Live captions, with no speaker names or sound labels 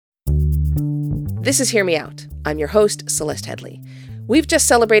This is Hear Me Out. I'm your host, Celeste Headley. We've just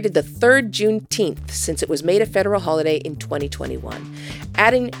celebrated the third Juneteenth since it was made a federal holiday in 2021.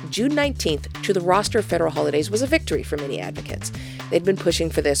 Adding June 19th to the roster of federal holidays was a victory for many advocates. They'd been pushing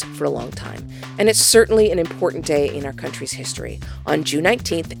for this for a long time. And it's certainly an important day in our country's history. On June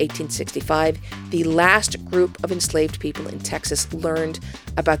 19th, 1865, the last group of enslaved people in Texas learned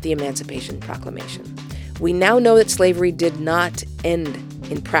about the Emancipation Proclamation. We now know that slavery did not end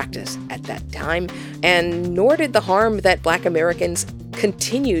in practice at that time, and nor did the harm that Black Americans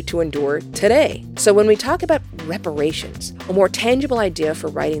continue to endure today. So when we talk about reparations, a more tangible idea for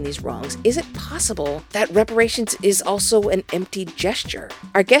righting these wrongs, is it possible that reparations is also an empty gesture?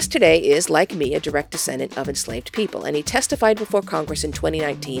 Our guest today is, like me, a direct descendant of enslaved people, and he testified before Congress in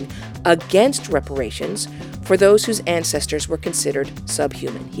 2019 against reparations for those whose ancestors were considered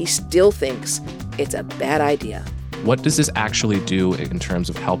subhuman. He still thinks it's a bad idea. What does this actually do in terms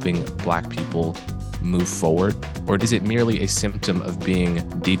of helping Black people move forward? Or is it merely a symptom of being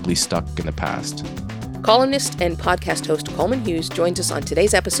deeply stuck in the past? Columnist and podcast host Coleman Hughes joins us on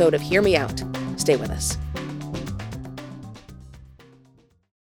today's episode of Hear Me Out. Stay with us.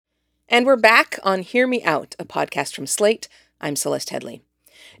 And we're back on Hear Me Out, a podcast from Slate. I'm Celeste Headley.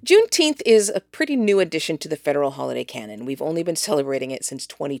 Juneteenth is a pretty new addition to the federal holiday canon. We've only been celebrating it since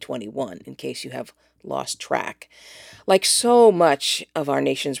 2021, in case you have lost track. Like so much of our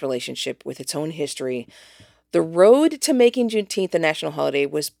nation's relationship with its own history, the road to making Juneteenth a national holiday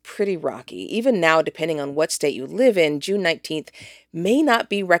was pretty rocky. Even now, depending on what state you live in, June 19th may not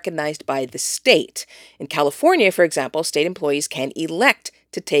be recognized by the state. In California, for example, state employees can elect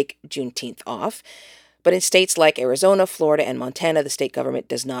to take Juneteenth off. But in states like Arizona, Florida, and Montana, the state government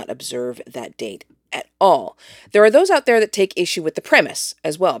does not observe that date at all. There are those out there that take issue with the premise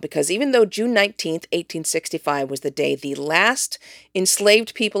as well, because even though June 19th, 1865 was the day the last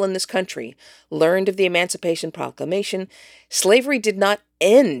enslaved people in this country learned of the Emancipation Proclamation, slavery did not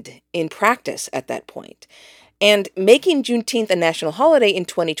end in practice at that point. And making Juneteenth a national holiday in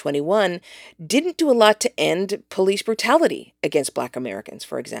 2021 didn't do a lot to end police brutality against Black Americans,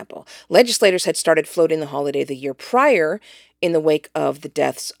 for example. Legislators had started floating the holiday the year prior in the wake of the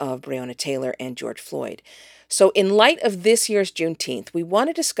deaths of Breonna Taylor and George Floyd. So in light of this year's Juneteenth, we want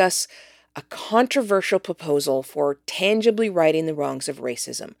to discuss a controversial proposal for tangibly righting the wrongs of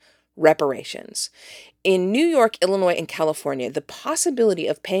racism: reparations. In New York, Illinois, and California, the possibility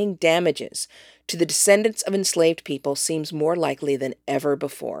of paying damages to the descendants of enslaved people seems more likely than ever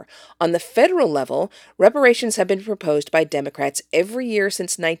before. On the federal level, reparations have been proposed by Democrats every year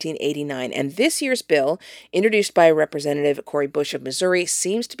since 1989, and this year's bill, introduced by Representative Cori Bush of Missouri,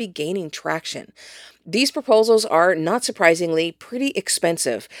 seems to be gaining traction. These proposals are, not surprisingly, pretty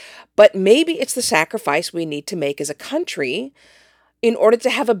expensive, but maybe it's the sacrifice we need to make as a country in order to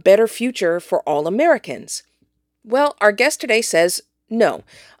have a better future for all Americans. Well, our guest today says no.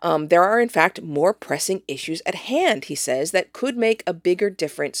 There are, in fact, more pressing issues at hand, he says, that could make a bigger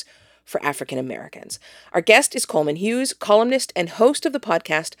difference for African Americans. Our guest is Coleman Hughes, columnist and host of the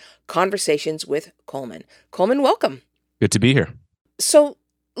podcast Conversations with Coleman. Coleman, welcome. Good to be here. So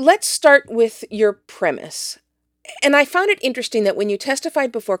let's start with your premise. And I found it interesting that when you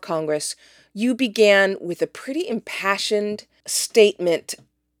testified before Congress, you began with a pretty impassioned statement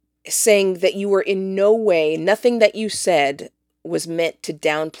saying that you were in no way, nothing that you said was meant to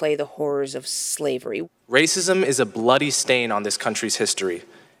downplay the horrors of slavery. Racism is a bloody stain on this country's history,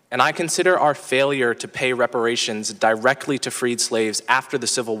 and I consider our failure to pay reparations directly to freed slaves after the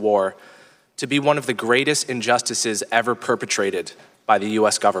Civil War to be one of the greatest injustices ever perpetrated by the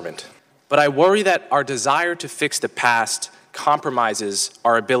U.S. government. But I worry that our desire to fix the past compromises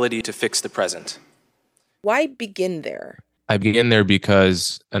our ability to fix the present. Why begin there? I begin there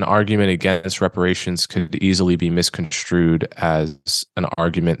because an argument against reparations could easily be misconstrued as an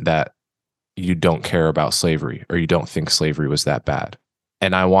argument that you don't care about slavery or you don't think slavery was that bad.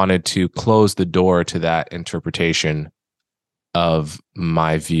 And I wanted to close the door to that interpretation of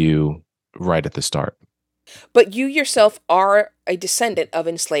my view right at the start. But you yourself are a descendant of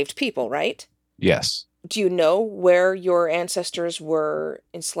enslaved people, right? Yes. Do you know where your ancestors were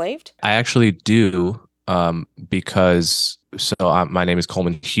enslaved? I actually do, because my name is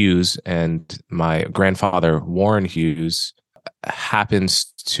Coleman Hughes, and my grandfather, Warren Hughes, happens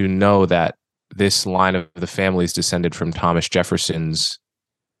to know that this line of the family is descended from Thomas Jefferson's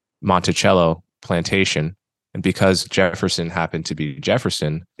Monticello plantation. And because Jefferson happened to be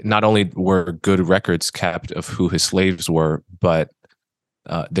Jefferson, not only were good records kept of who his slaves were, but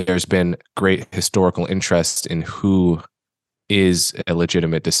there's been great historical interest in who is a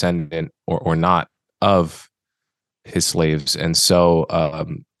legitimate descendant or not of his slaves. And so,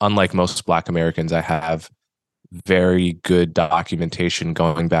 unlike most Black Americans, I have very good documentation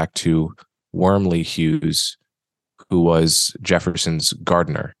going back to Wormley Hughes, who was Jefferson's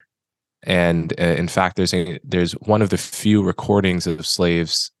gardener. And in fact, there's one of the few recordings of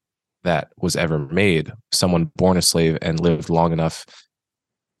slaves that was ever made. Someone born a slave and lived long enough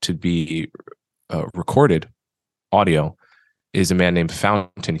to be recorded audio is a man named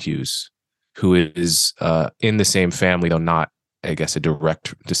Fountain Hughes, who is in the same family, though not, I guess, a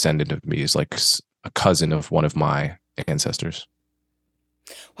direct descendant of me. Is like a cousin of one of my ancestors.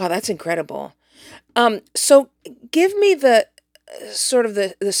 Wow, that's incredible. So give me the sort of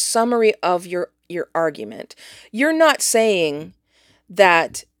the summary of your argument. You're not saying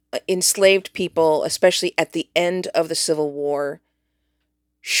that enslaved people, especially at the end of the Civil War,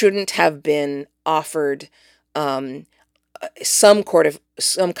 shouldn't have been offered um, some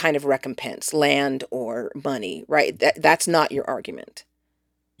kind of recompense, land or money, right? That's not your argument.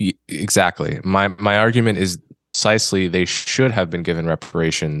 Exactly. My argument is precisely they should have been given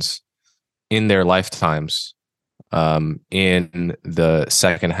reparations in their lifetimes, in the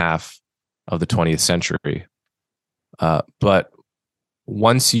second half of the 20th century. But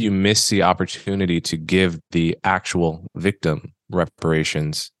once you miss the opportunity to give the actual victim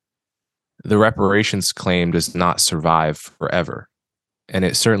reparations, the reparations claim does not survive forever. And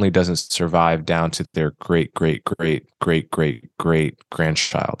it certainly doesn't survive down to their great, great, great, great, great, great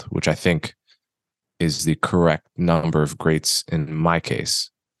grandchild, which I think is the correct number of greats in my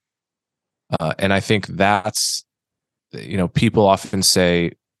case. And I think that's, people often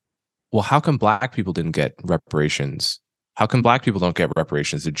say, well, how come Black people didn't get reparations? How come Black people don't get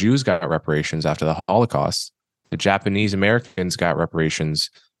reparations? The Jews got reparations after the Holocaust. The Japanese Americans got reparations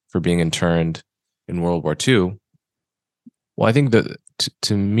for being interned in World War II. Well, I think that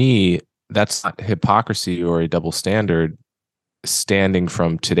to me, that's not hypocrisy or a double standard standing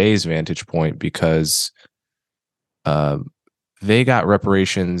from today's vantage point, because they got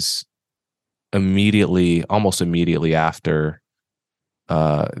reparations almost immediately after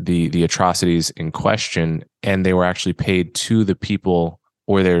the atrocities in question, and they were actually paid to the people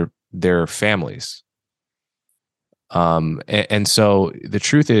or their families. And so the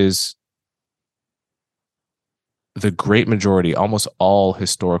truth is, the great majority, almost all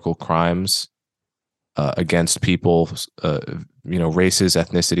historical crimes against people, races,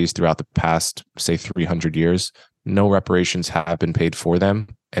 ethnicities throughout the past, say, 300 years, no reparations have been paid for them,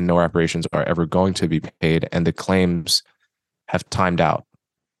 and no reparations are ever going to be paid, and the claims have timed out.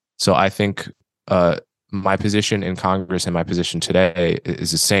 So I think my position in Congress and my position today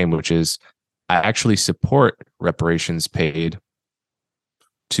is the same, which is I actually support reparations paid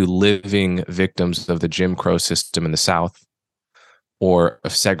to living victims of the Jim Crow system in the South or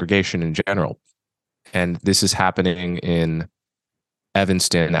of segregation in general. And this is happening in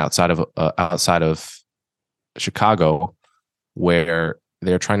Evanston, outside of Chicago, where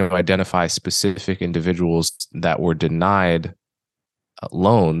they're trying to identify specific individuals that were denied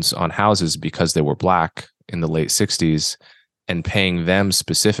loans on houses because they were Black in the late 60s, and paying them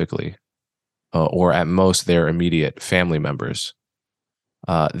specifically, or at most their immediate family members.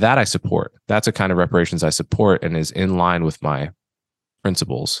 That I support. That's a kind of reparations I support and is in line with my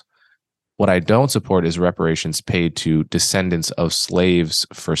principles. What I don't support is reparations paid to descendants of slaves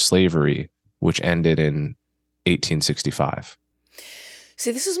for slavery, which ended in 1865.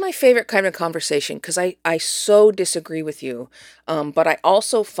 See, this is my favorite kind of conversation because I so disagree with you, but I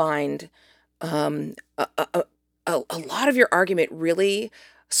also find a lot of your argument really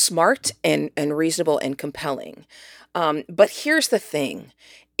smart and reasonable and compelling. But here's the thing.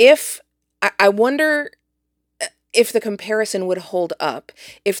 I wonder if the comparison would hold up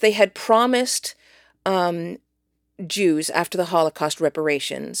if they had promised Jews after the Holocaust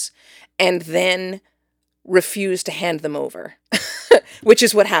reparations and then refused to hand them over, which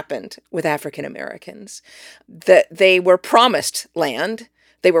is what happened with African Americans. That they were promised land,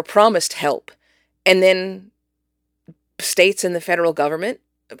 they were promised help, and then states and the federal government,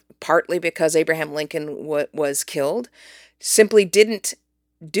 partly because Abraham Lincoln was killed, simply didn't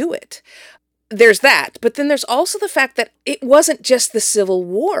do it. There's that, but then there's also the fact that it wasn't just the Civil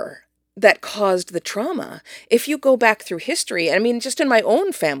War that caused the trauma. If you go back through history, I mean, just in my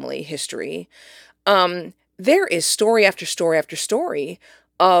own family history, there is story after story after story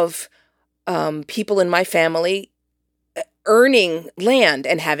of people in my family earning land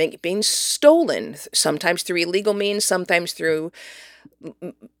and having it being stolen, sometimes through illegal means, sometimes through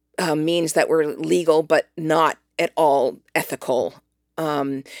means that were legal but not at all ethical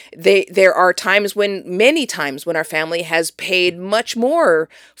There are many times when our family has paid much more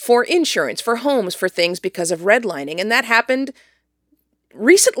for insurance, for homes, for things because of redlining. And that happened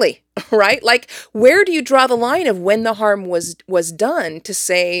recently, right? Like, where do you draw the line of when the harm was done to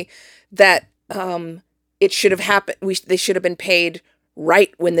say that it should have happened? They should have been paid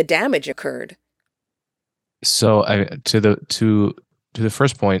right when the damage occurred. So to the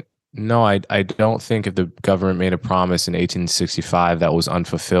first point, no, I don't think if the government made a promise in 1865 that was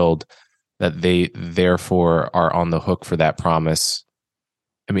unfulfilled, that they therefore are on the hook for that promise.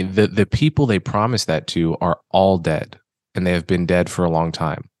 I mean, the people they promised that to are all dead, and they have been dead for a long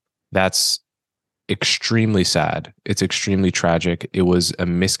time. That's extremely sad. It's extremely tragic. It was a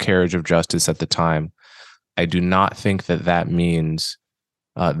miscarriage of justice at the time. I do not think that means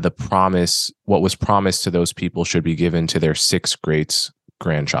what was promised to those people should be given to their sixth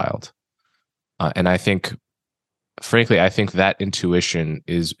grandchild. And I think, frankly, that intuition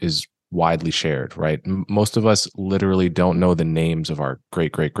is widely shared, right? Most of us literally don't know the names of our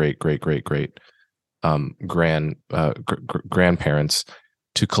great grandparents.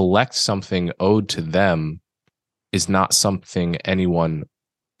 To collect something owed to them is not something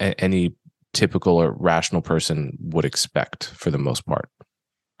any typical or rational person would expect for the most part.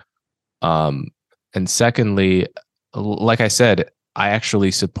 And secondly, like I said, I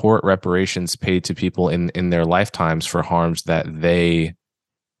actually support reparations paid to people in their lifetimes for harms that they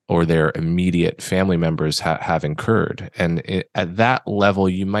or their immediate family members have incurred. And at that level,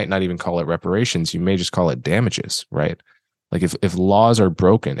 you might not even call it reparations. You may just call it damages, right? Like if laws are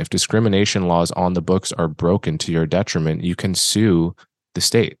broken, if discrimination laws on the books are broken to your detriment, you can sue the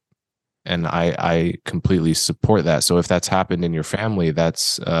state. And I completely support that. So if that's happened in your family,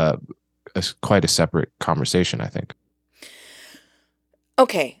 that's quite a separate conversation, I think.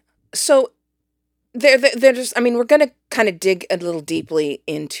 Okay, so they're just, I mean, we're going to kind of dig a little deeply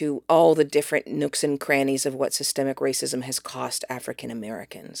into all the different nooks and crannies of what systemic racism has cost African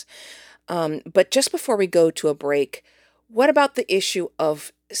Americans. But just before we go to a break, what about the issue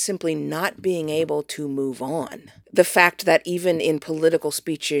of simply not being able to move on? The fact that even in political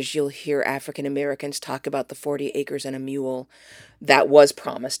speeches, you'll hear African Americans talk about the 40 acres and a mule that was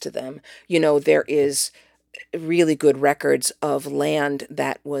promised to them. You know, there is really good records of land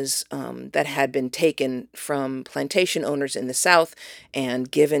that was that had been taken from plantation owners in the South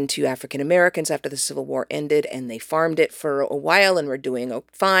and given to African Americans after the Civil War ended, and they farmed it for a while and were doing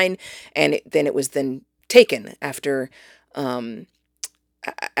fine, and then it was taken after the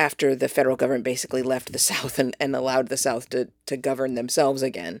federal government basically left the South and allowed the South to govern themselves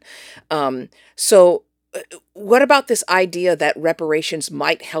again. So what about this idea that reparations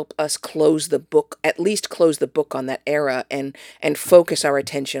might help us at least close the book on that era and focus our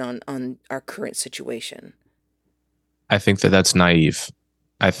attention on our current situation? I think that's naive.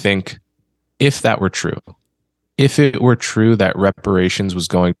 I think if that were true, if it were true that reparations was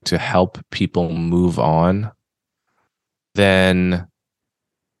going to help people move on, then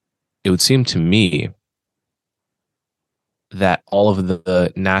it would seem to me that all of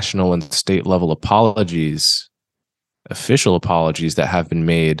the national and state level official apologies that have been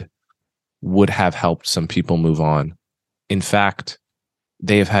made would have helped some people move on. In fact,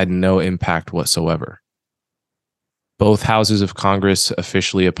 they have had no impact whatsoever. Both houses of Congress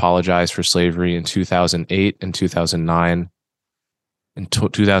officially apologized for slavery in 2008 and 2009. In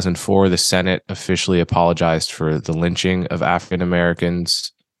 2004, the Senate officially apologized for the lynching of African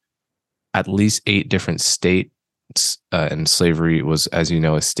Americans. At least 8 different states, and slavery was, as you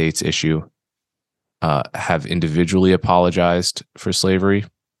know, a state's issue, have individually apologized for slavery.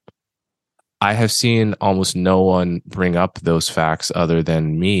 I have seen almost no one bring up those facts other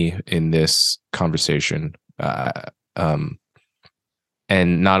than me in this conversation. And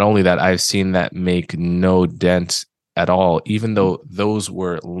not only that, I've seen that make no dent at all, even though those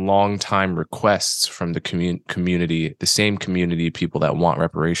were long-time requests from the community, the same community, people that want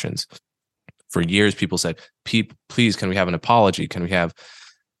reparations. For years, people said, please, can we have an apology? Can we have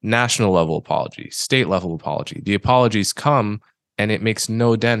national level apology, state level apology? The apologies come, and it makes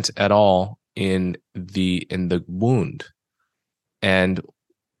no dent at all in the wound. And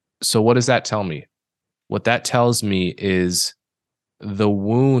so what does that tell me? What that tells me is the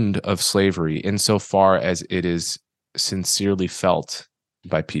wound of slavery, insofar as it is sincerely felt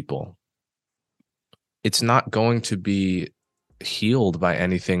by people, it's not going to be healed by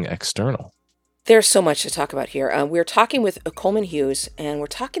anything external. There's so much to talk about here. We're talking with Coleman Hughes, and we're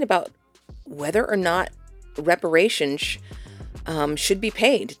talking about whether or not reparations should be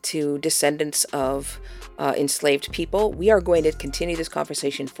paid to descendants of enslaved people. We are going to continue this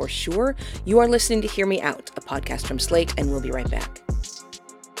conversation for sure. You are listening to Hear Me Out, a podcast from Slate, and we'll be right back.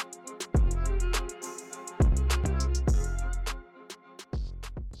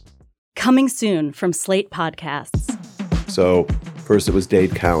 Coming soon from Slate Podcasts. So first it was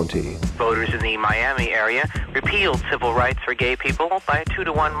Dade County. Voters in the Miami area repealed civil rights for gay people by a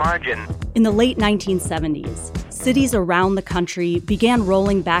 2-to-1 margin. In the late 1970s, cities around the country began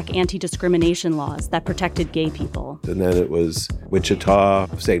rolling back anti-discrimination laws that protected gay people. And then it was Wichita,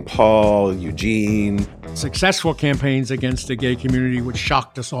 St. Paul, Eugene. Successful campaigns against the gay community, which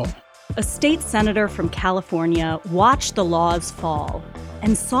shocked us all. A state senator from California watched the laws fall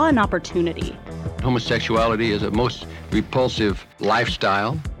and saw an opportunity. Homosexuality is a most repulsive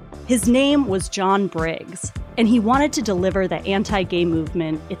lifestyle. His name was John Briggs, and he wanted to deliver the anti-gay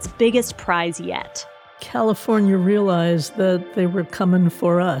movement its biggest prize yet. California realized that they were coming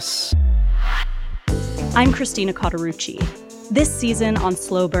for us. I'm Christina Cauterucci. This season on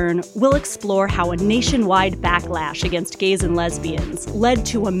Slow Burn, we'll explore how a nationwide backlash against gays and lesbians led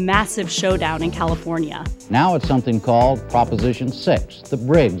to a massive showdown in California. Now it's something called Proposition 6, the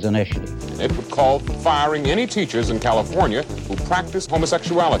Briggs Initiative. It would call for firing any teachers in California who practice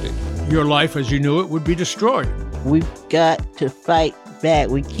homosexuality. Your life as you knew it would be destroyed. We've got to fight back.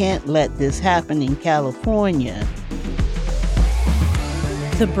 We can't let this happen in California.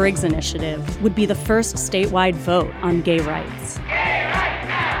 The Briggs Initiative would be the first statewide vote on gay rights. Gay rights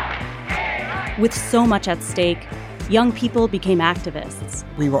now! Gay rights! With so much at stake, young people became activists.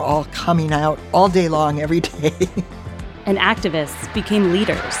 We were all coming out all day long, every day. And activists became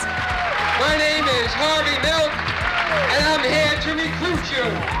leaders. My name is Harvey Milk, and I'm here to recruit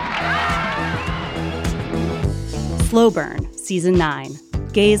you. Slow Burn, Season 9,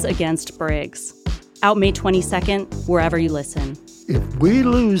 Gays Against Briggs. Out May 22nd, wherever you listen. If we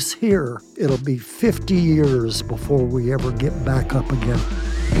lose here, it'll be 50 years before we ever get back up again.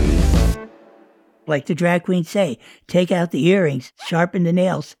 Like the drag queens say, take out the earrings, sharpen the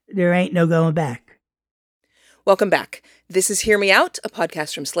nails. There ain't no going back. Welcome back. This is Hear Me Out, a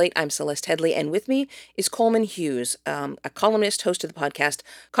podcast from Slate. I'm Celeste Headley, and with me is Coleman Hughes, a columnist, host of the podcast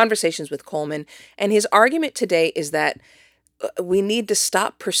Conversations with Coleman. And his argument today is that we need to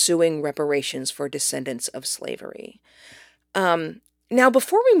stop pursuing reparations for descendants of slavery. Now,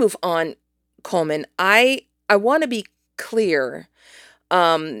 before we move on, Coleman, I want to be clear,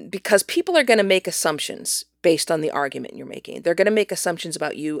 because people are going to make assumptions based on the argument you're making. They're going to make assumptions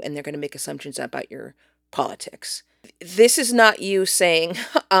about you, and they're going to make assumptions about your politics. This is not you saying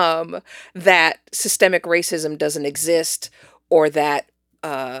that systemic racism doesn't exist, or that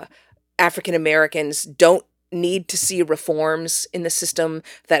African Americans don't need to see reforms in the system,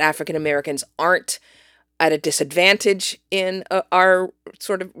 that African Americans aren't at a disadvantage in our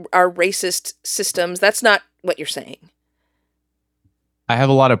racist systems. That's not what you're saying. I have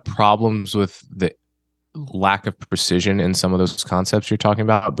a lot of problems with the lack of precision in some of those concepts you're talking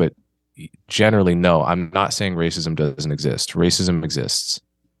about, but generally, no, I'm not saying racism doesn't exist. Racism exists,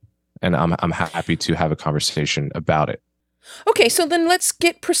 and I'm happy to have a conversation about it. Okay, so then let's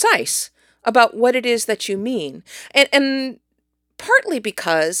get precise about what it is that you mean, and partly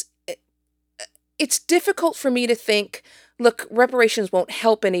because it's difficult for me to think, look, reparations won't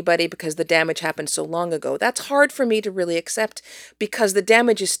help anybody because the damage happened so long ago. That's hard for me to really accept because the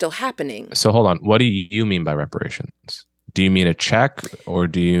damage is still happening. So hold on. What do you mean by reparations? Do you mean a check, or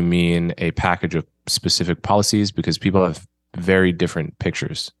do you mean a package of specific policies? Because people have very different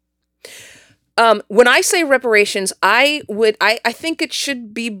pictures. When I say reparations, I think it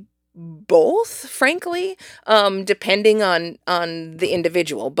should be both, frankly, depending on the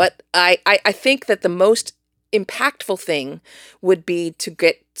individual. But I think that the most impactful thing would be to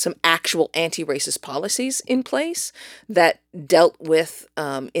get some actual anti-racist policies in place that dealt with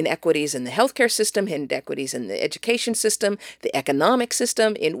inequities in the healthcare system, inequities in the education system, the economic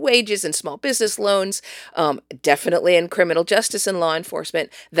system, in wages and small business loans, definitely in criminal justice and law enforcement.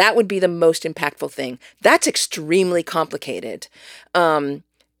 That would be the most impactful thing. That's extremely complicated.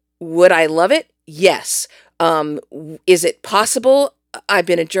 Would I love it? Yes. Is it possible? I've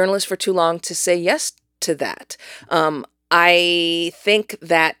been a journalist for too long to say yes to that. I think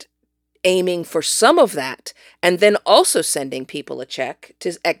that aiming for some of that and then also sending people a check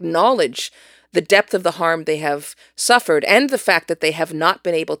to acknowledge the depth of the harm they have suffered and the fact that they have not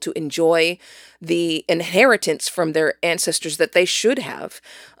been able to enjoy the inheritance from their ancestors that they should have.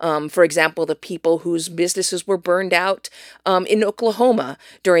 For example, the people whose businesses were burned out in Oklahoma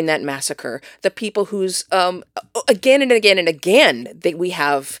during that massacre, the people whose, again and again and again, we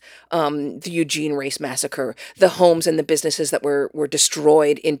have the Eugene race massacre, the homes and the businesses that were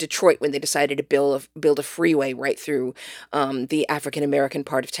destroyed in Detroit when they decided to build a freeway right through the African American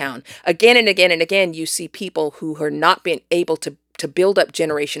part of town. Again and again and again, you see people who are not being able to to build up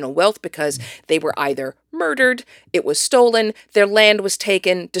generational wealth because they were either murdered, it was stolen, their land was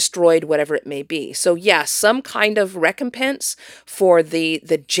taken, destroyed, whatever it may be. So yeah, some kind of recompense for the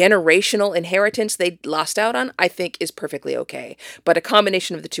generational inheritance they lost out on, I think is perfectly okay. But a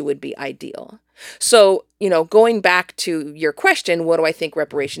combination of the two would be ideal. So, going back to your question, what do I think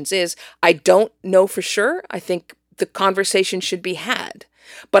reparations is? I don't know for sure. I think the conversation should be had.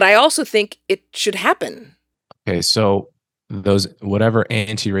 But I also think it should happen. Okay, so those whatever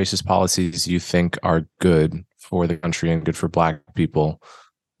anti-racist policies you think are good for the country and good for Black people,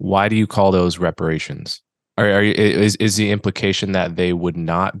 why do you call those reparations? Is the implication that they would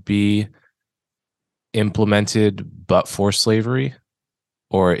not be implemented but for slavery?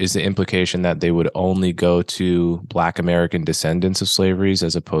 Or is the implication that they would only go to Black American descendants of slaveries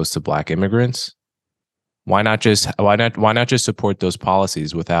as opposed to Black immigrants? Why not just support those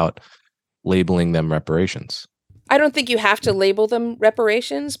policies without labeling them reparations? I don't think you have to label them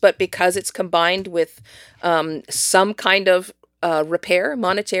reparations, but because it's combined with some kind of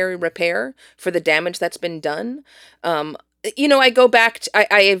monetary repair for the damage that's been done. I go back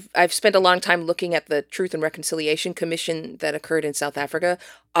to, I've spent a long time looking at the Truth and Reconciliation Commission that occurred in South Africa.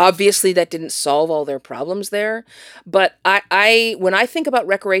 Obviously, that didn't solve all their problems there. But when I think about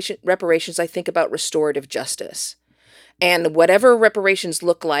reparations, I think about restorative justice. And whatever reparations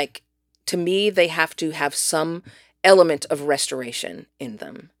look like, to me, they have to have some element of restoration in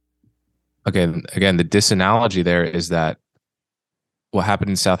them. Again, the disanalogy there is that what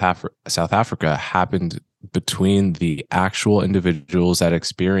happened in South Africa happened between the actual individuals that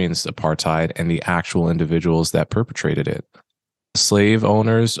experienced apartheid and the actual individuals that perpetrated it. Slave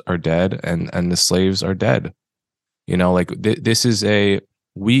owners are dead, and the slaves are dead. This is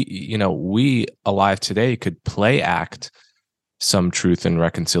we alive today could play act some truth and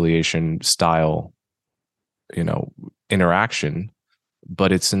reconciliation style, interaction,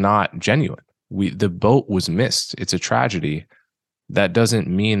 but it's not genuine. The boat was missed. It's a tragedy. That doesn't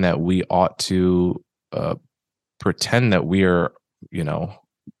mean that we ought to pretend that we are,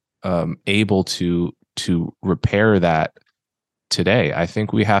 able to repair that today. I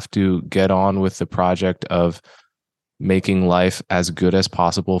think we have to get on with the project of making life as good as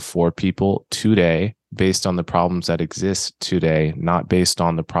possible for people today, based on the problems that exist today, not based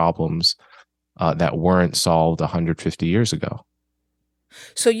on the problems that weren't solved 150 years ago.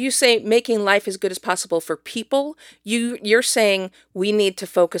 So you say making life as good as possible for people. You're saying we need to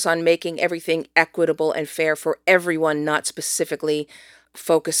focus on making everything equitable and fair for everyone, not specifically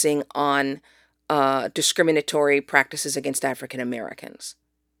focusing on discriminatory practices against African Americans.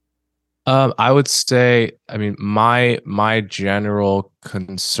 I would say, my general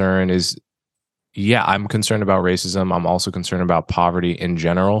concern is, yeah, I'm concerned about racism. I'm also concerned about poverty in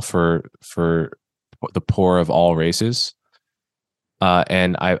general for the poor of all races.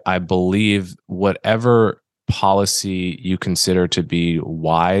 And I believe whatever policy you consider to be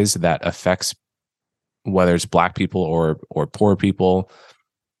wise that affects, whether it's Black people or poor people,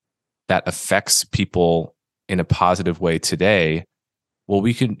 that affects people in a positive way today, well,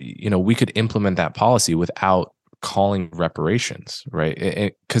 we could implement that policy without calling reparations,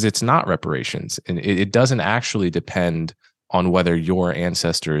 right? Because it's not reparations, and it doesn't actually depend on whether your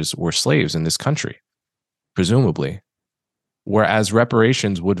ancestors were slaves in this country, presumably. Whereas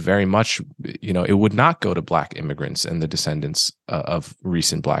reparations would very much, it would not go to Black immigrants and the descendants of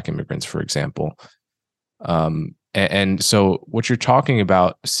recent Black immigrants, for example. And so what you're talking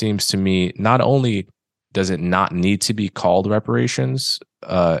about seems to me, not only does it not need to be called reparations,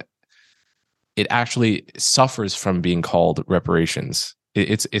 it actually suffers from being called reparations.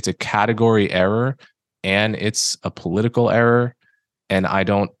 It's a category error, and it's a political error, and I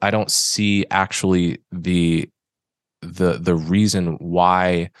don't see actually the reason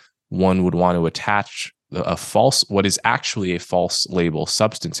why one would want to attach what is actually a false label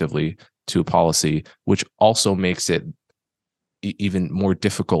substantively to a policy, which also makes it even more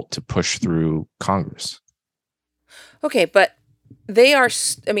difficult to push through Congress. Okay, but they are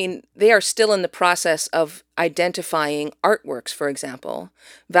still in the process of identifying artworks, for example,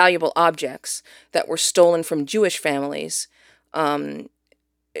 valuable objects that were stolen from Jewish families during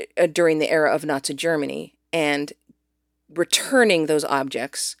the era of Nazi Germany, and returning those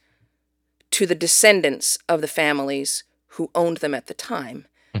objects to the descendants of the families who owned them at the time,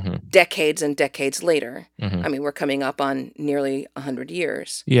 decades and decades later. We're coming up on nearly 100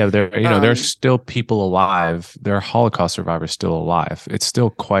 years. Yeah, there's still people alive. There are Holocaust survivors still alive. It's still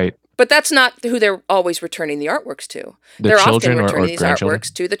quite... But that's not who they're always returning the artworks to. They're often returning these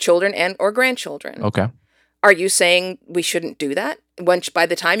artworks to the children and or grandchildren. Okay. Are you saying we shouldn't do that? once by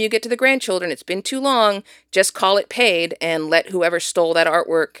the time you get to the grandchildren, it's been too long, just call it paid and let whoever stole that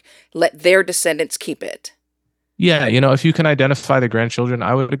artwork, let their descendants keep it. Yeah, if you can identify the grandchildren,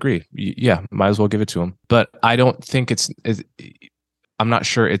 I would agree. Yeah, might as well give it to them. But I don't think I'm not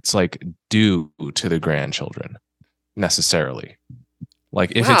sure it's like due to the grandchildren necessarily.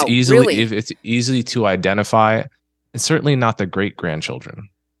 Like if Wow, really? if it's easily to identify, it's certainly not the great grandchildren.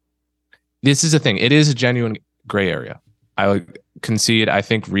 This is the thing. It is a genuine gray area. I would concede. I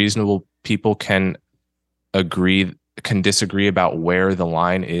think reasonable people can disagree about where the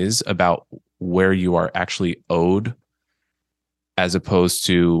line is, about where you are actually owed, as opposed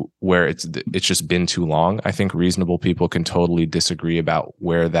to where it's just been too long. I think reasonable people can totally disagree about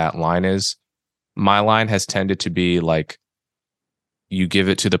where that line is. My line has tended to be like, you give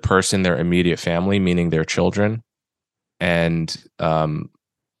it to the person, their immediate family, meaning their children, and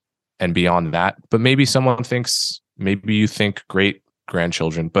beyond that. But maybe maybe you think great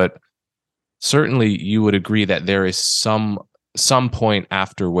grandchildren, but certainly you would agree that there is some point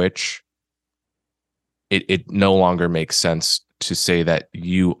after which it no longer makes sense to say that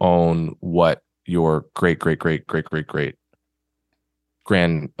you own what your great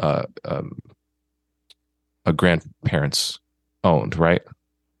grandparents owned, right?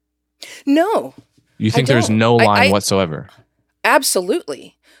 No. You think there's no line whatsoever?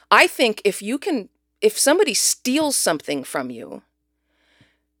 Absolutely. I think if somebody steals something from you,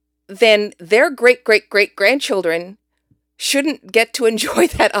 then their great grandchildren shouldn't get to enjoy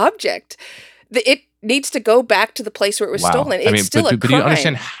that object. It needs to go back to the place where it was stolen. It's still a crime. But do you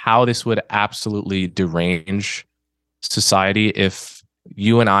understand how this would absolutely derange society if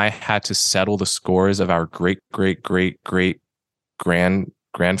you and I had to settle the scores of our great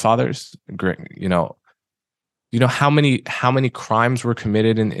grandfathers? How many crimes were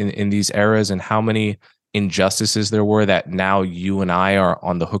committed in these eras, and how many injustices there were that now you and I are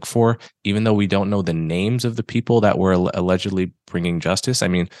on the hook for, even though we don't know the names of the people that were allegedly bringing justice. I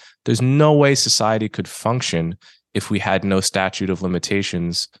mean, there's no way society could function if we had no statute of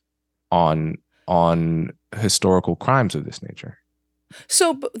limitations on historical crimes of this nature.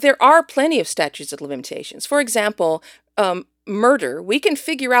 So there are plenty of statutes of limitations. For example, murder. We can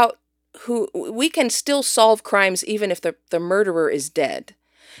figure out we can still solve crimes even if the murderer is dead.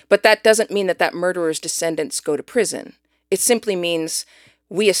 But that doesn't mean that murderer's descendants go to prison. It simply means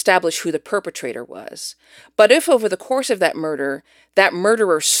we establish who the perpetrator was. But if over the course of that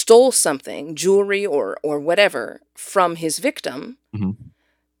murderer stole something, jewelry or whatever, from his victim,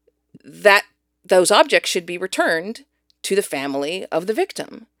 that those objects should be returned to the family of the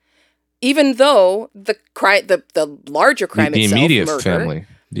victim. Even though the larger crime itself,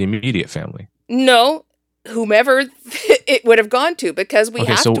 the immediate family. No, whomever it would have gone to, because we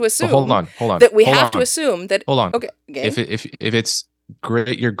have to assume. Hold on. That we have to assume that. Hold on. Okay. If it's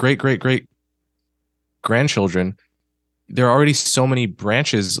your great grandchildren, there are already so many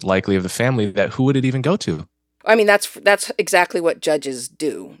branches likely of the family that who would it even go to? I mean, that's exactly what judges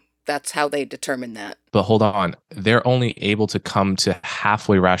do. That's how they determine that. But hold on, they're only able to come to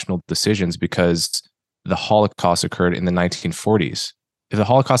halfway rational decisions because the Holocaust occurred in the 1940s. If the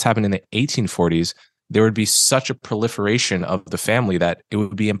Holocaust happened in the 1840s, there would be such a proliferation of the family that it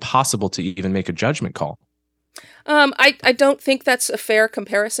would be impossible to even make a judgment call. I don't think that's a fair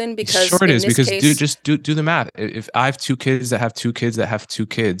comparison, because sure it is, because do the math. If I have two kids that have two kids that have two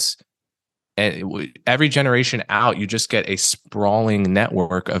kids, and every generation out, you just get a sprawling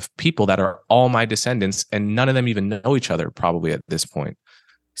network of people that are all my descendants, and none of them even know each other probably at this point.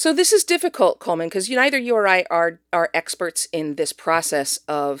 So this is difficult, Coleman, because neither you or I are experts in this process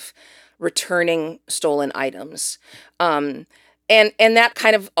of returning stolen items. And that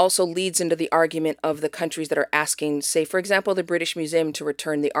kind of also leads into the argument of the countries that are asking, say, for example, the British Museum to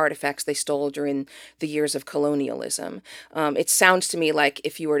return the artifacts they stole during the years of colonialism. It sounds to me like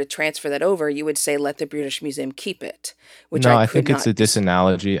if you were to transfer that over, you would say, let the British Museum keep it. Which I think it's a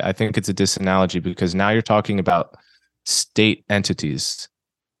disanalogy. I think it's a disanalogy because now you're talking about state entities.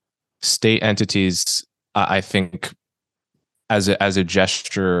 State entities, I think, as a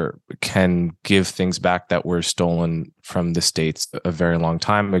gesture, can give things back that were stolen from the states a very long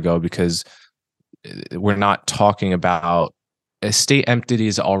time ago, because we're not talking about a state entity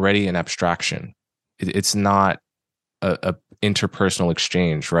is already an abstraction. It's not a interpersonal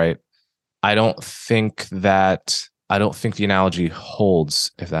exchange, right? I don't think the analogy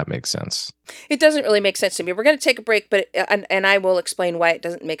holds, if that makes sense. It doesn't really make sense to me. We're going to take a break, but and I will explain why it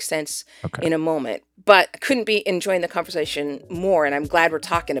doesn't make sense in a moment. But I couldn't be enjoying the conversation more, and I'm glad we're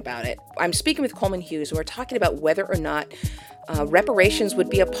talking about it. I'm speaking with Coleman Hughes, and we're talking about whether or not reparations would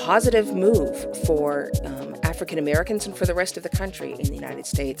be a positive move for African Americans and for the rest of the country in the United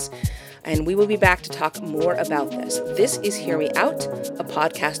States. And we will be back to talk more about this. This is Hear Me Out, a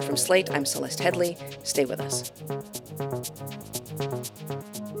podcast from Slate. I'm Celeste Headley. Stay with us.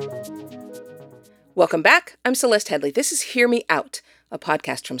 Welcome back. I'm Celeste Headley. This is Hear Me Out, a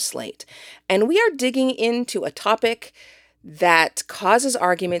podcast from Slate. And we are digging into a topic that causes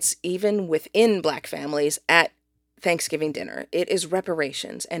arguments even within Black families at Thanksgiving dinner. It is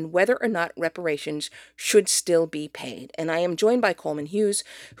reparations and whether or not reparations should still be paid. And I am joined by Coleman Hughes,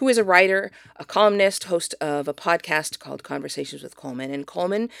 who is a writer, a columnist, host of a podcast called Conversations with Coleman. And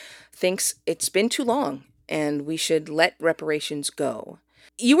Coleman thinks it's been too long and we should let reparations go.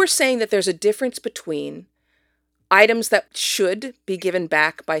 You were saying that there's a difference between items that should be given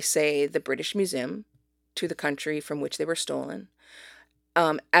back by, say, the British Museum to the country from which they were stolen,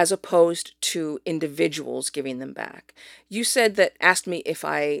 as opposed to individuals giving them back. You asked me if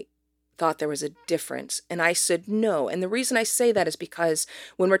I thought there was a difference, and I said no. And the reason I say that is because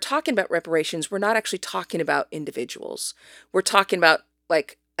when we're talking about reparations, we're not actually talking about individuals. We're talking about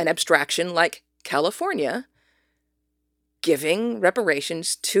like an abstraction like California giving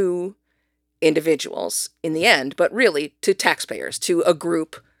reparations to individuals in the end, but really to taxpayers, to a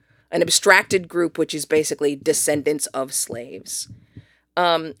group, an abstracted group, which is basically descendants of slaves.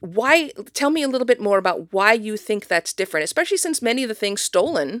 Tell me a little bit more about why you think that's different, especially since many of the things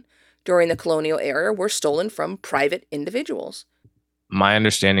stolen during the colonial era were stolen from private individuals. My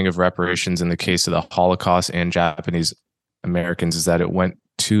understanding of reparations in the case of the Holocaust and Japanese Americans is that it went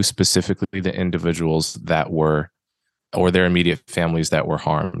to specifically the individuals that were, or their immediate families that were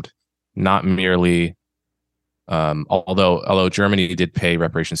harmed, not merely, although Germany did pay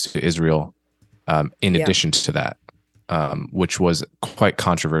reparations to Israel in addition to that. Which was quite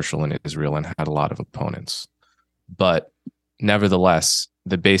controversial in Israel and had a lot of opponents. But nevertheless,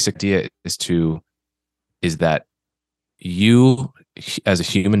 the basic idea is that you, as a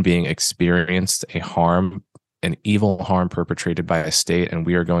human being, experienced an evil harm perpetrated by a state, and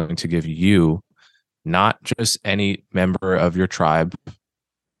we are going to give you, not just any member of your tribe,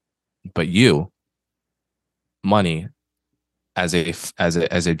 but you, money as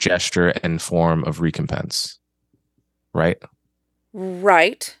a gesture and form of recompense. Right?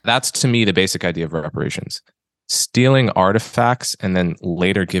 Right. That's, to me, the basic idea of reparations. Stealing artifacts and then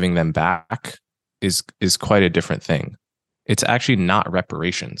later giving them back is quite a different thing. It's actually not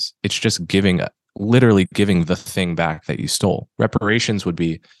reparations. It's just literally giving the thing back that you stole. Reparations would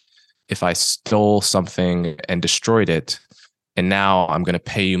be if I stole something and destroyed it, and now I'm going to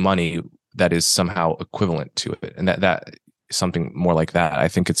pay you money that is somehow equivalent to it. And that something more like that. I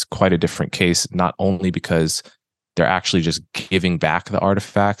think it's quite a different case, not only because they're actually just giving back the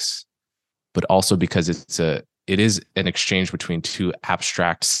artifacts, but also because it is an exchange between two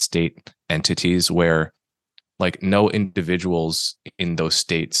abstract state entities where, like, no individuals in those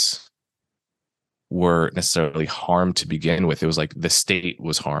states were necessarily harmed to begin with. It was like the state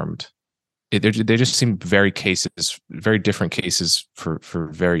was harmed. They just seem very different cases for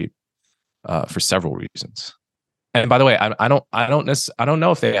several reasons. And by the way, I don't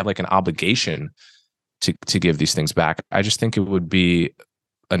know if they have like an obligation to give these things back. I just think it would be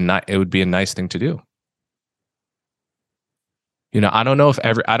a nice thing to do. You know, I don't know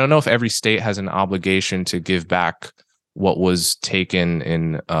if every state has an obligation to give back what was taken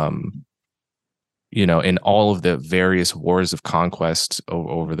in in all of the various wars of conquest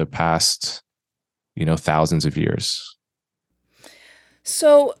over the past, thousands of years.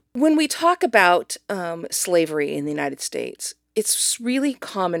 So when we talk about slavery in the United States, it's really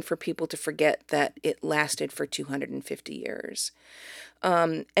common for people to forget that it lasted for 250 years.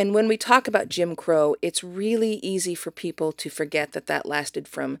 And when we talk about Jim Crow, it's really easy for people to forget that lasted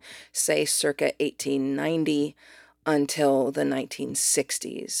from, say, circa 1890 until the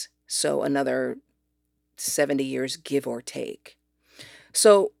 1960s. So another 70 years, give or take.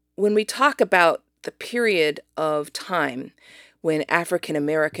 So when we talk about the period of time when African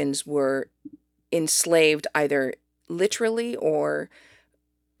Americans were enslaved either literally or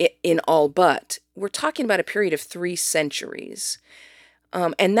in all but, we're talking about a period of 3 centuries.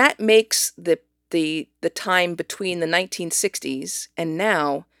 And that makes the time between the 1960s and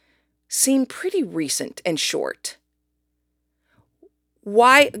now seem pretty recent and short.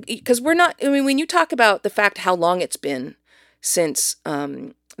 Why? Because when you talk about the fact how long it's been since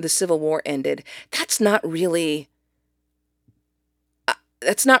the Civil War ended, that's not really...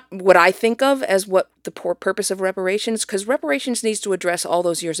 That's not what I think of as what the purpose of reparations, because reparations needs to address all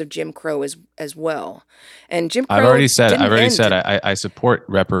those years of Jim Crow as well. And Jim Crow I've already said I support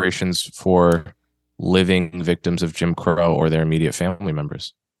reparations for living victims of Jim Crow or their immediate family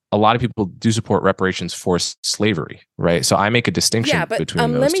members. A lot of people do support reparations for slavery, right? So I make a distinction Yeah, but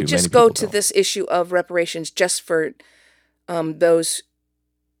between those let me two. just Many go people to don't. this issue of reparations just for those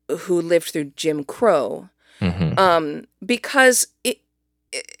who lived through Jim Crow. Because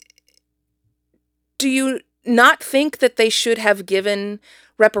do you not think that they should have given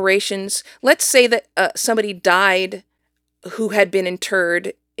reparations? Let's say that somebody died who had been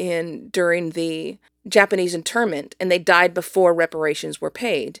interred during the Japanese internment and they died before reparations were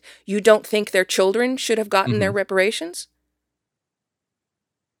paid. You don't think their children should have gotten their reparations?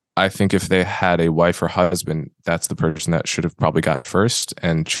 I think if they had a wife or husband, that's the person that should have probably got first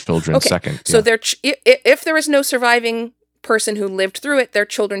and children second. So if there is no surviving person who lived through it, their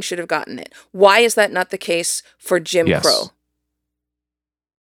children should have gotten it. Why is that not the case for Jim Crow?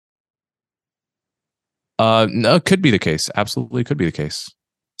 No, it could be the case. Absolutely could be the case.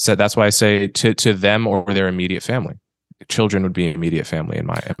 So that's why I say to them or their immediate family. Children would be immediate family in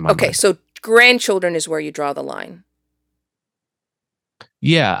my mind. So grandchildren is where you draw the line.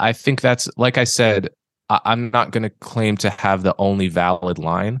 Yeah, I think that's, like I said, I'm not going to claim to have the only valid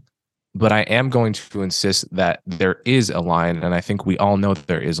line, but I am going to insist that there is a line, and I think we all know that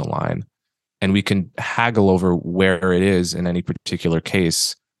there is a line, and we can haggle over where it is in any particular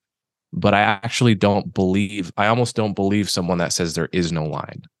case. But I actually I almost don't believe someone that says there is no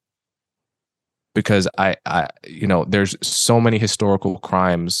line. Because there's so many historical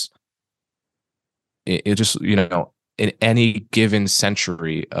crimes. It just, in any given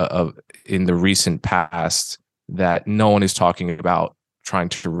century in the recent past that no one is talking about trying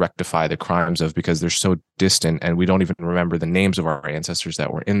to rectify the crimes of, because they're so distant and we don't even remember the names of our ancestors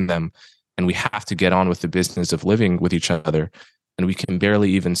that were in them. And we have to get on with the business of living with each other. And we can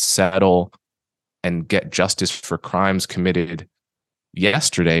barely even settle and get justice for crimes committed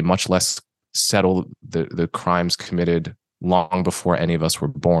yesterday, much less settle the crimes committed long before any of us were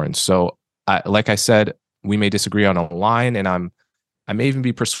born. So, like I said, we may disagree on a line, and I may even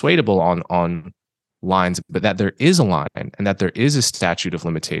be persuadable on lines, but that there is a line and that there is a statute of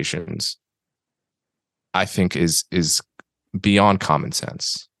limitations, I think is beyond common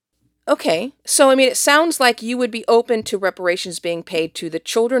sense. Okay. So, I mean, it sounds like you would be open to reparations being paid to the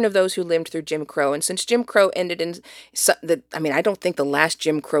children of those who lived through Jim Crow. And since Jim Crow ended I don't think the last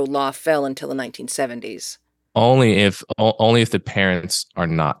Jim Crow law fell until the 1970s. Only if the parents are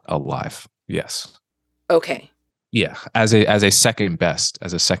not alive. Yes. Okay. Yeah. As a second best.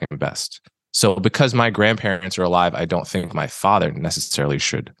 So because my grandparents are alive, I don't think my father necessarily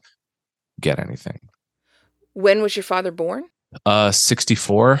should get anything. When was your father born?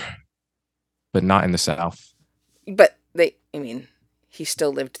 64. But not in the South. But he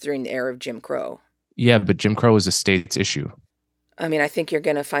still lived during the era of Jim Crow. Yeah, but Jim Crow is a state's issue. I mean, I think you're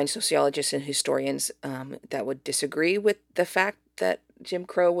going to find sociologists and historians that would disagree with the fact that Jim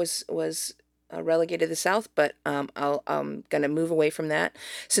Crow was relegated to the South, but I'm going to move away from that.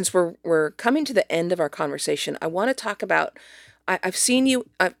 Since we're coming to the end of our conversation, I want to talk about, I've seen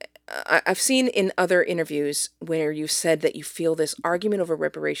in other interviews where you said that you feel this argument over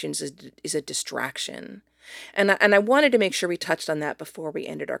reparations is a distraction. And I wanted to make sure we touched on that before we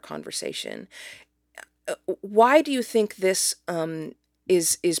ended our conversation. Why do you think this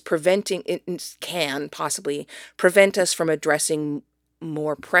is preventing, it can possibly prevent us from addressing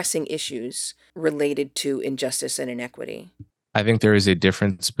more pressing issues related to injustice and inequity? I think there is a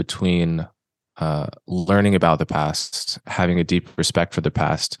difference between learning about the past, having a deep respect for the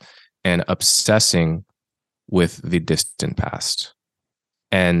past, and obsessing with the distant past.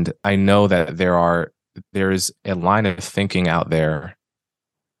 And I know that there is a line of thinking out there,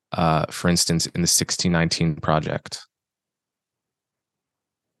 for instance, in the 1619 Project.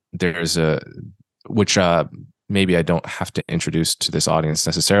 There's which maybe I don't have to introduce to this audience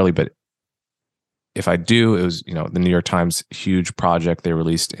necessarily, but if I do, it was, the New York Times huge project they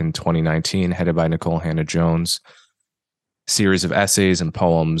released in 2019, headed by Nicole Hannah-Jones, series of essays and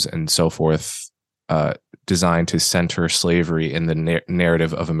poems and so forth, designed to center slavery in the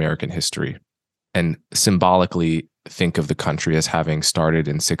narrative of American history and symbolically think of the country as having started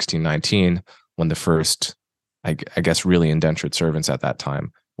in 1619, when the first, I guess, really indentured servants at that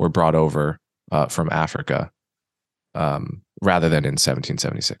time were brought over from Africa, rather than in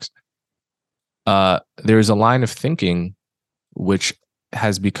 1776. There's a line of thinking which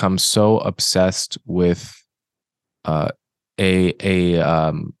has become so obsessed with a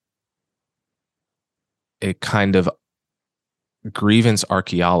kind of grievance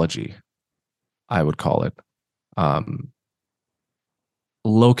archaeology, I would call it,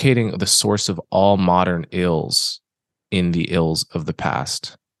 locating the source of all modern ills in the ills of the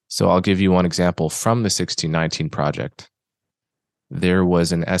past. So I'll give you one example from the 1619 Project. There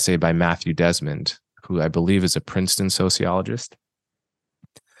was an essay by Matthew Desmond, who I believe is a Princeton sociologist,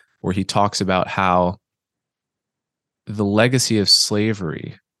 where he talks about how the legacy of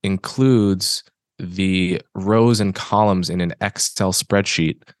slavery includes the rows and columns in an Excel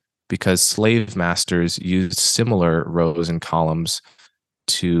spreadsheet because slave masters used similar rows and columns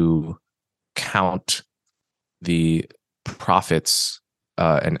to count the profits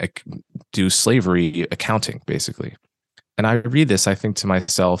and do slavery accounting, basically. And I read this, I think to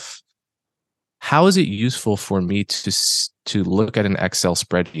myself, how is it useful for me to look at an Excel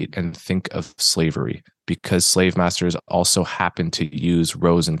spreadsheet and think of slavery? Because slave masters also happen to use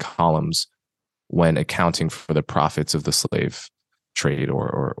rows and columns when accounting for the profits of the slave trade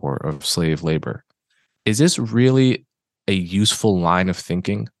or of slave labor. Is this really a useful line of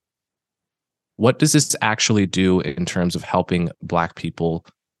thinking? What does this actually do in terms of helping Black people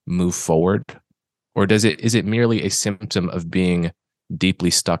move forward? Or is it merely a symptom of being deeply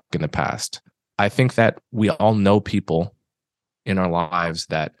stuck in the past? I think that we all know people in our lives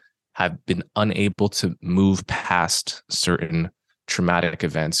that have been unable to move past certain traumatic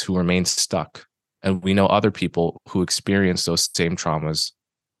events, who remain stuck. And we know other people who experience those same traumas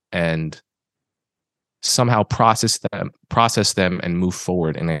and somehow process them and move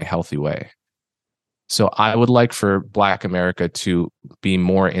forward in a healthy way. So I would like for Black America to be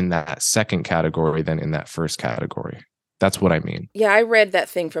more in that second category than in that first category. That's what I mean. Yeah, I read that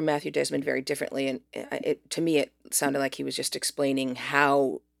thing from Matthew Desmond very differently. And to me, it sounded like he was just explaining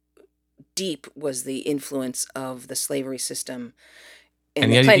how deep was the influence of the slavery system in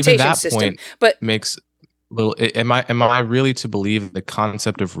the plantation system. But makes little. Am I really to believe the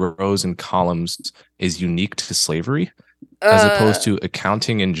concept of rows and columns is unique to slavery, as opposed to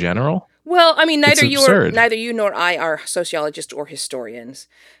accounting in general? Well, I mean, neither you nor I are sociologists or historians,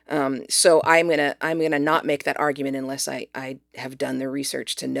 so I'm gonna not make that argument unless I have done the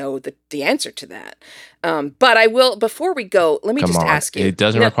research to know the answer to that. But I will. Before we go, let me ask you. It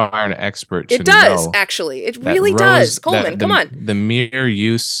doesn't require an expert to know. It does, actually. It really does. Coleman, come on. The mere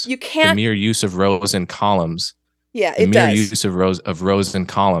use of rows and columns. Yeah, it does. The mere use of rows and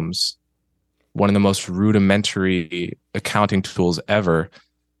columns, one of the most rudimentary accounting tools ever,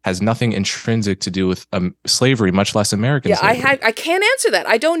 has nothing intrinsic to do with slavery, much less American slavery. I can't answer that.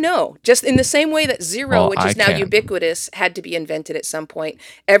 I don't know. Just in the same way that zero, which is now ubiquitous, had to be invented at some point.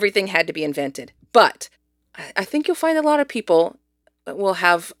 Everything had to be invented. But I think you'll find a lot of people will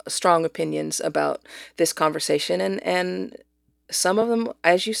have strong opinions about this conversation, and some of them,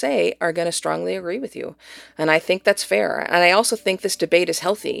 as you say, are going to strongly agree with you. And I think that's fair. And I also think this debate is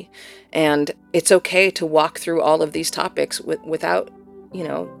healthy. And it's okay to walk through all of these topics without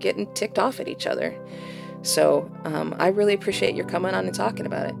getting ticked off at each other. So I really appreciate your coming on and talking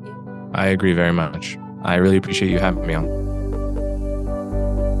about it. I agree very much. I really appreciate you having me on.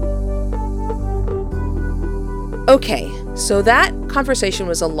 Okay, so that conversation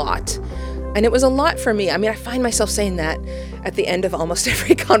was a lot. And it was a lot for me. I mean, I find myself saying that at the end of almost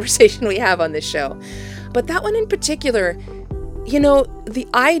every conversation we have on this show. But that one in particular, the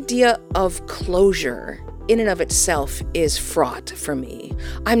idea of closure in and of itself is fraught for me.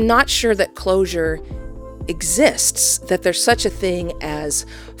 I'm not sure that closure exists, that there's such a thing as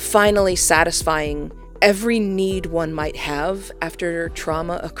finally satisfying every need one might have after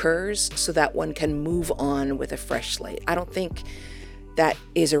trauma occurs so that one can move on with a fresh slate. I don't think that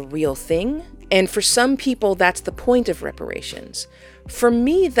is a real thing. And for some people, that's the point of reparations. For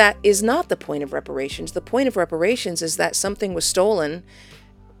me, that is not the point of reparations. The point of reparations is that something was stolen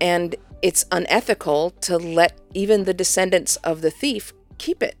and it's unethical to let even the descendants of the thief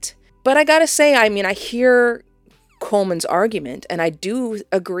keep it. But I gotta say, I mean, I hear Coleman's argument, and I do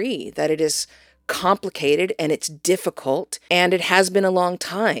agree that it is complicated and it's difficult, and it has been a long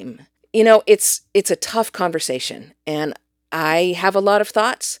time. It's a tough conversation, and I have a lot of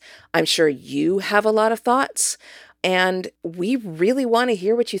thoughts. I'm sure you have a lot of thoughts. And we really want to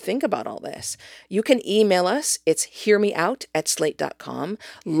hear what you think about all this. You can email us. It's hearmeout@slate.com.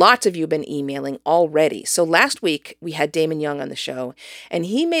 Lots of you have been emailing already. So last week we had Damon Young on the show, and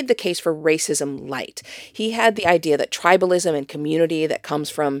he made the case for racism light. He had the idea that tribalism and community that comes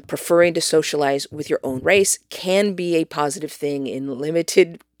from preferring to socialize with your own race can be a positive thing in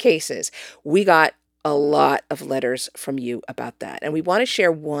limited cases. We got a lot of letters from you about that. And we want to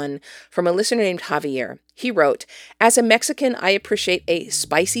share one from a listener named Javier. He wrote, "As a Mexican, I appreciate a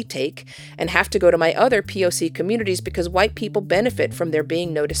spicy take and have to go to my other POC communities because white people benefit from there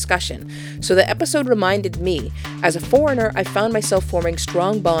being no discussion. So the episode reminded me, as a foreigner, I found myself forming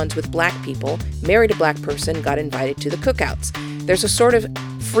strong bonds with Black people, married a Black person, got invited to the cookouts. There's a sort of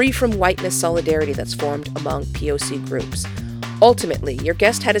free from whiteness solidarity that's formed among POC groups. Ultimately, your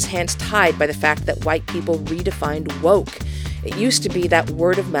guest had his hands tied by the fact that white people redefined woke. It used to be that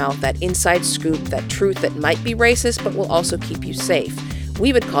word of mouth, that inside scoop, that truth that might be racist but will also keep you safe.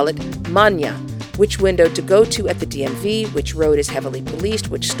 We would call it mania. Which window to go to at the DMV, which road is heavily policed,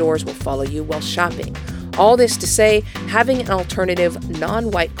 which stores will follow you while shopping. All this to say, having an alternative,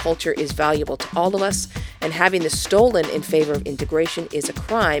 non-white culture is valuable to all of us, and having this stolen in favor of integration is a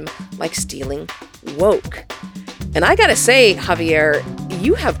crime, like stealing woke. And I gotta say, Javier,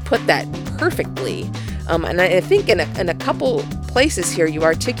 you have put that perfectly. And I think in a couple places here, you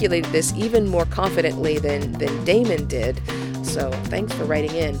articulated this even more confidently than Damon did. So thanks for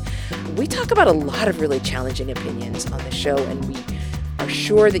writing in. We talk about a lot of really challenging opinions on the show, and we are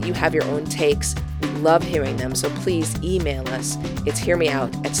sure that you have your own takes. We love hearing them, so please email us. It's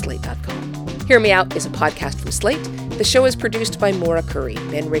hearmeout@slate.com. Hear Me Out is a podcast from Slate. The show is produced by Maura Curry.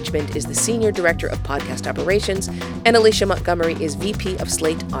 Ben Richmond is the Senior Director of Podcast Operations, and Alicia Montgomery is VP of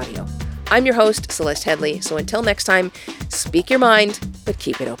Slate Audio. I'm your host, Celeste Headley, so until next time, speak your mind, but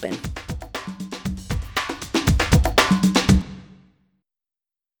keep it open.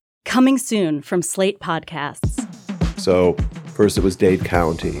 Coming soon from Slate Podcasts. So, first it was Dade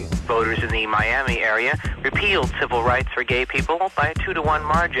County. Voters in the Miami area repealed civil rights for gay people by a 2-to-1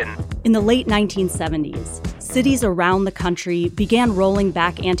 margin. In the late 1970s, cities around the country began rolling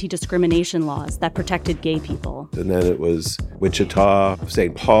back anti-discrimination laws that protected gay people. And then it was Wichita,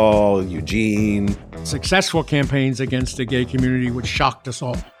 St. Paul, Eugene. Successful campaigns against the gay community, which shocked us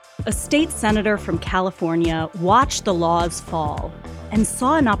all. A state senator from California watched the laws fall and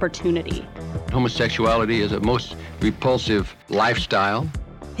saw an opportunity. Homosexuality is a most repulsive lifestyle.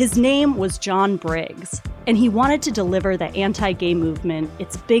 His name was John Briggs, and he wanted to deliver the anti-gay movement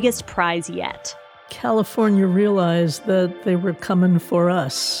its biggest prize yet. California realized that they were coming for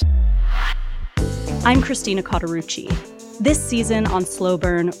us. I'm Christina Cauterucci. This season on Slow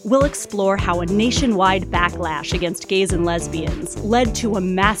Burn, we'll explore how a nationwide backlash against gays and lesbians led to a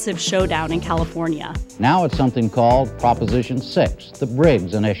massive showdown in California. Now it's something called Proposition 6, the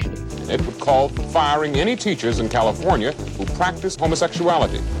Briggs Initiative. It would call for firing any teachers in California who practice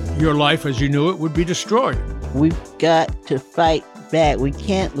homosexuality. Your life as you knew it would be destroyed. We've got to fight back. We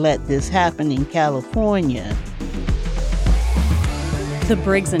can't let this happen in California. The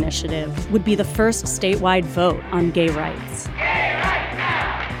Briggs Initiative would be the first statewide vote on gay rights.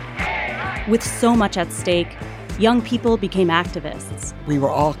 With so much at stake, young people became activists. We were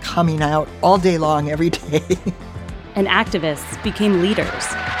all coming out all day long, every day. And activists became leaders.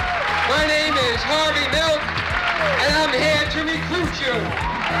 My name is Harvey Milk, and I'm here to recruit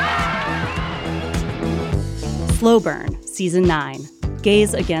you. Slow Burn, Season 9,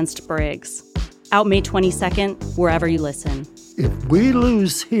 Gays Against Briggs. Out May 22nd, wherever you listen. If we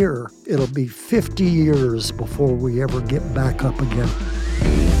lose here, it'll be 50 years before we ever get back up again.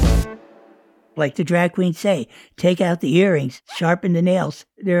 Like the drag queens say, take out the earrings, sharpen the nails.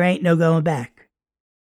 There ain't no going back.